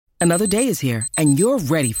Another day is here, and you're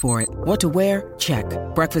ready for it. What to wear? Check.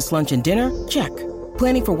 Breakfast, lunch, and dinner? Check.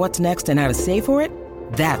 Planning for what's next and how to save for it?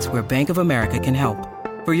 That's where Bank of America can help.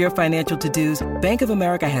 For your financial to-dos, Bank of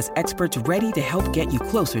America has experts ready to help get you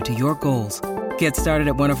closer to your goals. Get started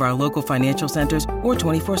at one of our local financial centers or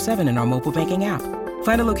 24/7 in our mobile banking app.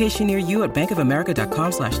 Find a location near you at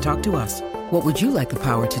bankofamerica.com/talktous. What would you like the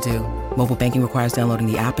power to do? Mobile banking requires downloading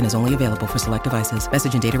the app and is only available for select devices.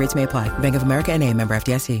 Message and data rates may apply. Bank of America N.A., member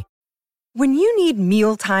FDIC. When you need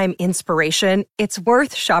mealtime inspiration, it's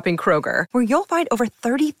worth shopping Kroger, where you'll find over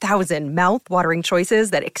 30,000 mouth-watering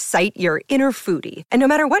choices that excite your inner foodie. And no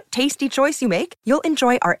matter what tasty choice you make, you'll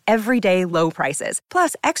enjoy our everyday low prices,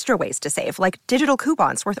 plus extra ways to save, like digital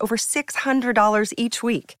coupons worth over $600 each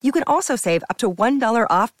week. You can also save up to $1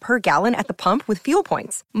 off per gallon at the pump with fuel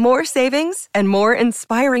points. More savings and more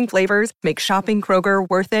inspiring flavors make shopping Kroger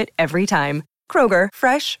worth it every time. Kroger,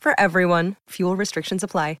 fresh for everyone. Fuel restrictions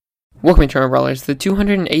apply. Welcome to Turner Brawlers, the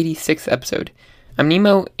 286th episode. I'm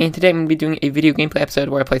Nemo, and today I'm going to be doing a video gameplay episode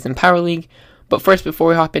where I play some Power League. But first, before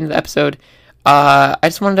we hop into the episode, I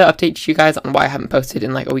just wanted to update you guys on why I haven't posted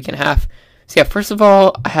in like a week and a half. So yeah, first of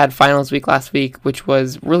all, I had finals week last week, which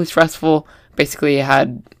was really stressful. Basically, I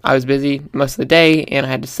was busy most of the day, and I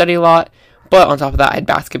had to study a lot. But on top of that, I had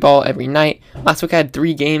basketball every night. Last week I had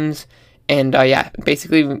 3 games, and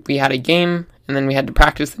basically we had a game, and then we had to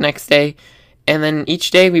practice the next day. And then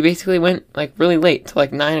each day we basically went like really late to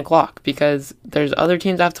like 9 o'clock because there's other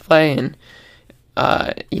teams I have to play, and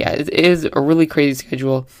it is a really crazy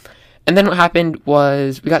schedule. And then what happened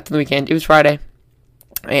was we got to the weekend. It was Friday,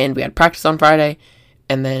 and we had practice on Friday,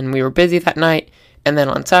 and then we were busy that night. And then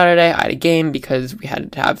on Saturday I had a game because we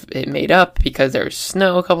had to have it made up because there was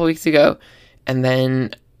snow a couple weeks ago. And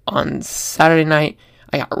then on Saturday night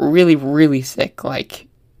I got really, really sick, like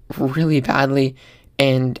really badly.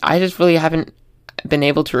 And I just really haven't been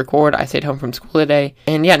able to record. I stayed home from school today.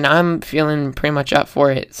 And yeah, now I'm feeling pretty much up for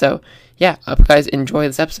it. So yeah, I hope you guys enjoy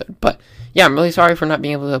this episode. But yeah, I'm really sorry for not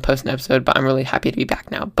being able to post an episode, but I'm really happy to be back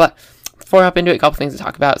now. But before I hop into it, a couple things to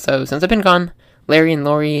talk about. So since I've been gone, Larry and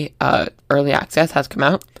Lori Early Access has come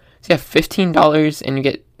out. So you have $15 and you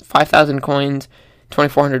get 5,000 coins,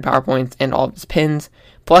 2,400 power points, and all of his pins,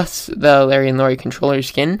 plus the Larry and Lori controller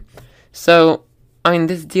skin. So, I mean,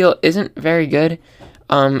 this deal isn't very good.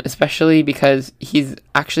 Especially because he's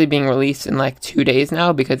actually being released in like 2 days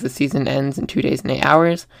now because the season ends in 2 days and 8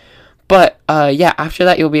 hours. But after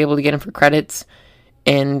that you'll be able to get him for credits.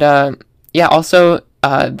 And also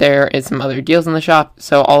there is some other deals in the shop.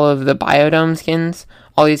 So all of the Biodome skins,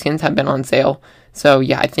 all these skins have been on sale. So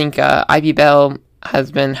yeah, I think Ivy Bell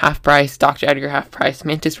has been half price, Dr. Edgar half price,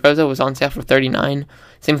 Mantis Rosa was on sale for $39.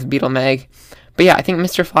 Same with Beetle Meg. But yeah, I think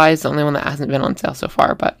Mr. Fly is the only one that hasn't been on sale so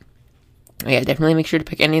far, but yeah, definitely make sure to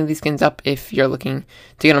pick any of these skins up if you're looking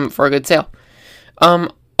to get them for a good sale.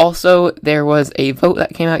 Also, there was a vote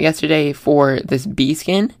that came out yesterday for this B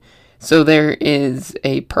skin. So there is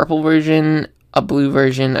a purple version, a blue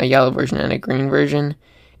version, a yellow version, and a green version.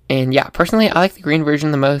 And yeah, personally, I like the green version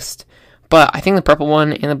the most. But I think the purple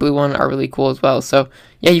one and the blue one are really cool as well. So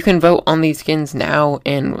yeah, you can vote on these skins now,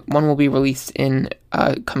 and one will be released in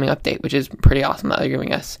a coming update, which is pretty awesome that they're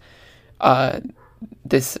giving us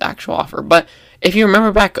this actual offer. But if you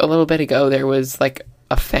remember back a little bit ago, there was like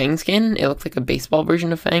a Fang skin. It looked like a baseball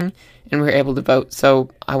version of Fang, and we were able to vote. So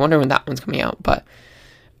I wonder when that one's coming out. But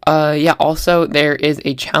also there is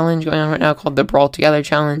a challenge going on right now called the Brawl Together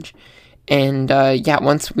Challenge. And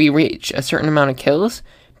once we reach a certain amount of kills,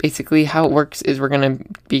 basically how it works is we're going to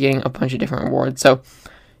be getting a bunch of different rewards. So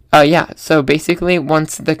so basically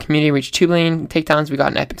once the community reached 2 billion takedowns, we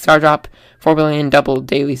got an epic star drop, 4 billion double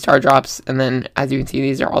daily star drops, and then as you can see,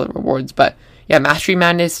 these are all the rewards. But yeah, Mastery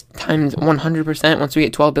Madness times 100% once we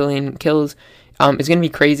get 12 billion kills is going to be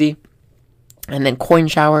crazy. And then Coin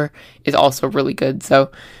Shower is also really good.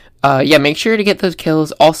 So make sure to get those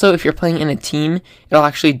kills. Also, if you're playing in a team, it'll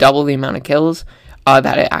actually double the amount of kills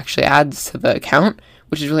that it actually adds to the account,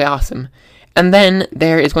 which is really awesome. And then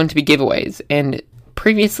there is going to be giveaways. And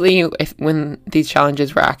previously, when these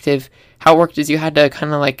challenges were active, how it worked is you had to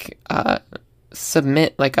kind of like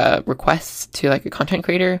submit like a request to like a content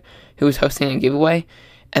creator who was hosting a giveaway,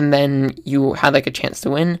 and then you had like a chance to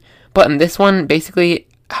win. But in this one, basically,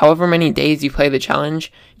 however many days you play the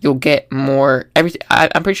challenge, you'll get more. I'm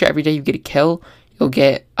pretty sure every day you get a kill, you'll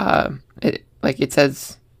get it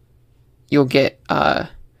says you'll get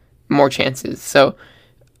more chances. So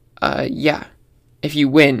if you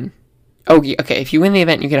win. If you win the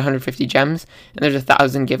event, you get 150 gems, and there's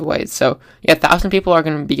 1,000 giveaways. So, 1,000 people are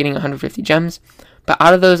going to be getting 150 gems, but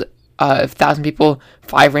out of those 1,000 people,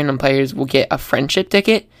 5 random players will get a friendship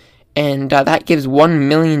ticket, and that gives 1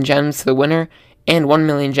 million gems to the winner and 1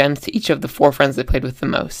 million gems to each of the 4 friends they played with the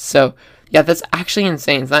most. So yeah, that's actually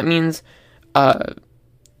insane. So that means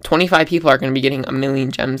 25 people are going to be getting 1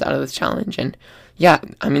 million gems out of this challenge. And yeah,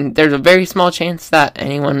 I mean, there's a very small chance that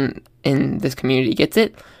anyone in this community gets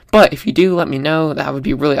it, but if you do, let me know. That would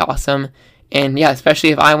be really awesome. And yeah, especially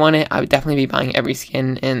if I won it, I would definitely be buying every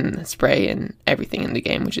skin and spray and everything in the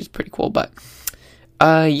game, which is pretty cool. But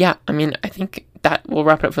yeah, I mean, I think that will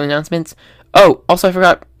wrap it up for the announcements. Oh, also I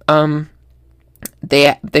forgot,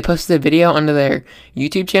 they posted a video onto their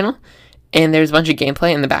YouTube channel, and there's a bunch of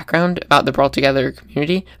gameplay in the background about the Brawl Together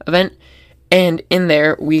community event. And in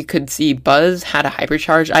there, we could see Buzz had a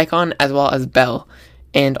hypercharge icon, as well as Belle.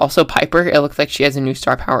 And also Piper, it looks like she has a new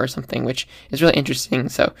star power or something, which is really interesting.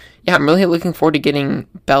 So yeah, I'm really looking forward to getting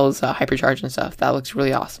Belle's hypercharge and stuff. That looks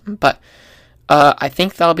really awesome. But I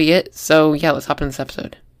think that'll be it. So yeah, let's hop into this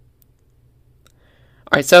episode.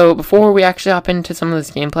 Alright, so before we actually hop into some of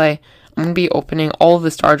this gameplay, I'm going to be opening all of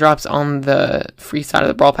the star drops on the free side of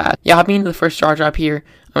the Brawl Pass. Yeah, hopping into the first star drop here,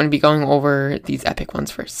 I'm going to be going over these epic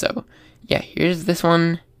ones first. So yeah, here's this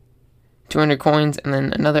one, 200 coins, and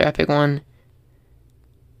then another epic one.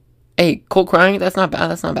 Hey, Colt crying, that's not bad,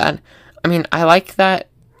 that's not bad. I mean, I like that.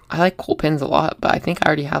 I like Colt pins a lot, but I think I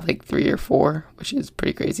already have like 3 or 4, which is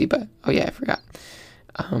pretty crazy, but oh yeah, I forgot.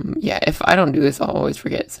 Yeah, if I don't do this, I'll always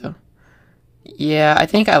forget, so. Yeah, I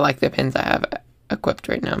think I like the pins I have equipped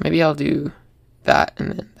right now. Maybe I'll do that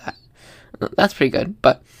and then that. That's pretty good,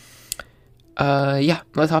 but yeah,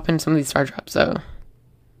 let's hop into some of these star drops. So,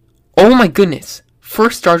 oh my goodness,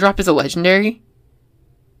 first star drop is a legendary.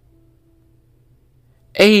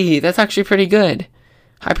 Hey, that's actually pretty good.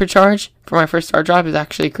 Hypercharge for my first star drop is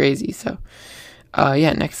actually crazy. So,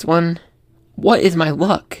 yeah, next one. What is my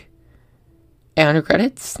luck? 800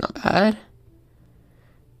 credits, not bad.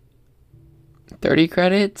 30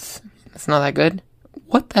 credits, that's not that good.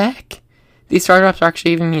 What the heck? These star drops are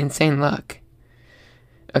actually giving me insane luck.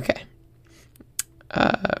 Okay.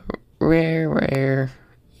 Rare.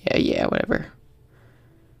 Yeah, whatever.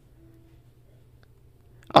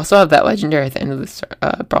 Also have that legendary at the end of this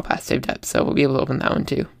Brawl Pass saved up, so we'll be able to open that one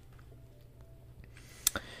too.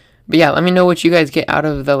 But yeah, let me know what you guys get out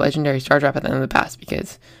of the legendary star drop at the end of the pass,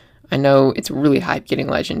 because I know it's really hype getting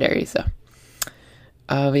legendary, so.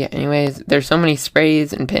 But yeah, anyways, there's so many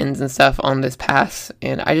sprays and pins and stuff on this pass,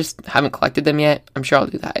 and I just haven't collected them yet. I'm sure I'll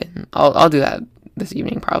do that. I'll do that this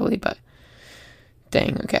evening probably, but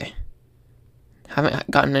dang, okay. Haven't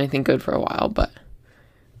gotten anything good for a while, but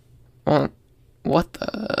well,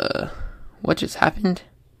 what just happened?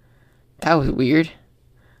 That was weird.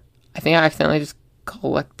 I think I accidentally just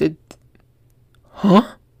collected.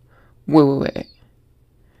 Huh? Wait.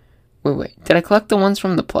 Did I collect the ones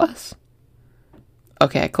from the plus?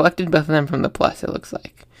 Okay, I collected both of them from the plus, it looks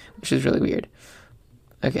like, which is really weird.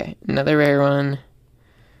 Okay, another rare one.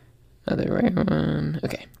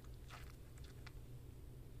 Okay.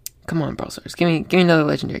 Come on, Brawl Stars. Give me another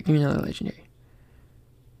legendary.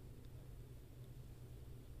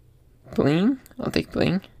 Bling? I'll take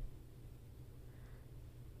bling.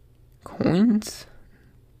 Coins.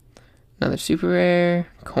 Another super rare.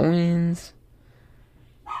 Coins.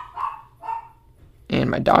 And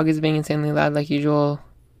my dog is being insanely loud like usual.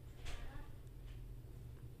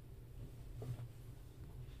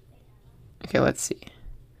 Okay, let's see.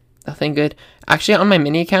 Nothing good. Actually, on my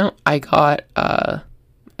mini account, I got,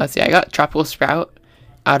 let's see, I got Tropical Sprout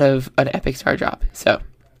out of an epic star drop. So,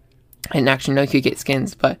 I didn't actually know you could get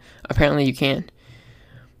skins, but apparently you can.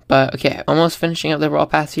 But, okay, almost finishing up the Brawl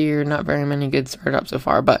Pass here. Not very many good star drops so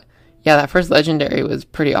far, but yeah, that first legendary was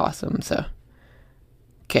pretty awesome, so.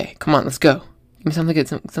 Okay, come on, let's go. Give me something good,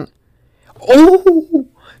 something. Oh!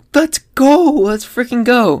 Let's go! Let's freaking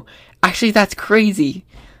go! Actually, that's crazy.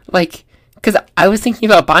 Like, because I was thinking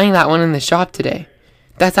about buying that one in the shop today.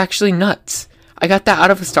 That's actually nuts. I got that out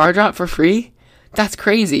of a star drop for free? That's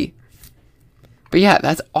crazy. But yeah,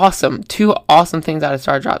 that's awesome. 2 awesome things out of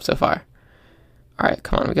star drop so far. Alright,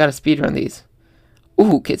 come on, we gotta speedrun these.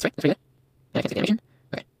 Ooh, kids, right? That's pretty good. And I can see the animation.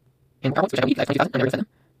 Okay. And power which I will use, like 20,000, I never them.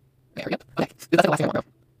 Okay, hurry up. Okay, that's the last thing I want,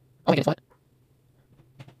 bro. Oh my goodness, what?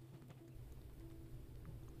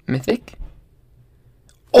 Mythic?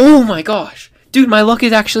 Oh my gosh! Dude, my luck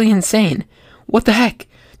is actually insane. What the heck?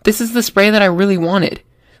 This is the spray that I really wanted.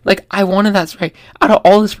 Like, I wanted that spray. Out of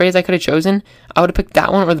all the sprays I could have chosen, I would have picked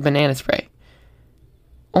that one or the banana spray.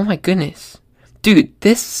 Oh my goodness. Dude,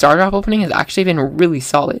 this star drop opening has actually been really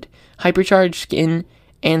solid. Hypercharge, skin,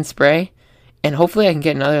 and spray. And hopefully I can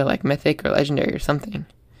get another, like, mythic or legendary or something.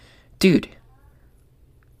 Dude.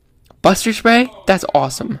 Buster spray? That's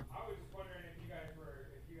awesome.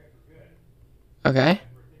 Okay.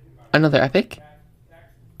 Another epic.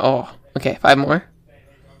 Oh, okay, 5 more.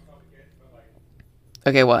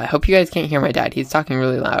 Okay, well, I hope you guys can't hear my dad. He's talking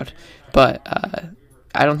really loud, but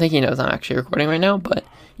I don't think he knows I'm actually recording right now. But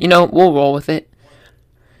we'll roll with it.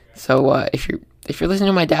 So if you're listening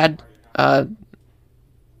to my dad, I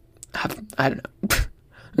don't know.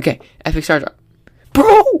 Okay, epic star drop,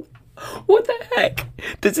 bro. What the heck?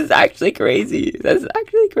 This is actually crazy. This is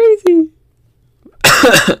actually crazy.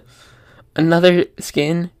 Another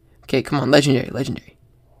skin. Okay, come on, legendary,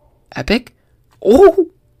 epic.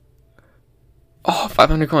 Oh,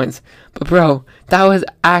 500 coins. But bro, that was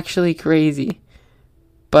actually crazy.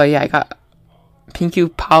 But yeah, I got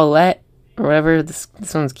Pinku Paulette or whatever. This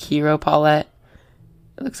one's Kiro Paulette.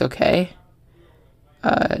 It looks okay.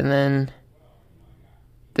 And then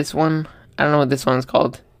this one, I don't know what this one's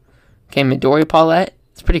called. Okay, Midori Paulette.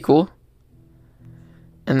 It's pretty cool.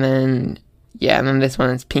 And then this one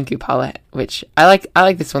is Pinku Paulette, which I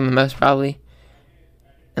like this one the most probably.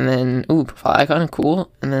 And then, profile icon, cool.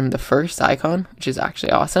 And then the first icon, which is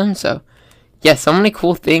actually awesome. So, yeah, so many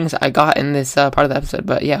cool things I got in this part of the episode.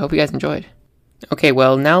 But, yeah, hope you guys enjoyed. Okay,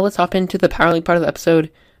 well, now let's hop into the Power League part of the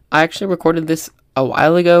episode. I actually recorded this a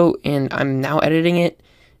while ago, and I'm now editing it.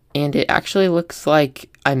 And it actually looks like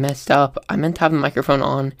I messed up. I meant to have the microphone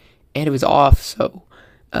on, and it was off. So,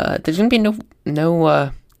 there's going to be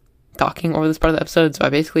no talking over this part of the episode. So, I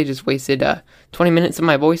basically just wasted 20 minutes of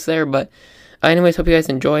my voice there, but... anyways, hope you guys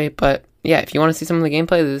enjoy, but yeah, if you want to see some of the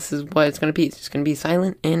gameplay, this is what it's going to be. It's just going to be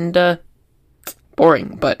silent and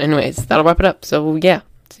boring, but anyways, that'll wrap it up. So yeah,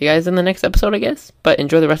 see you guys in the next episode, I guess, but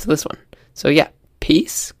enjoy the rest of this one. So yeah,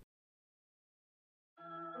 peace.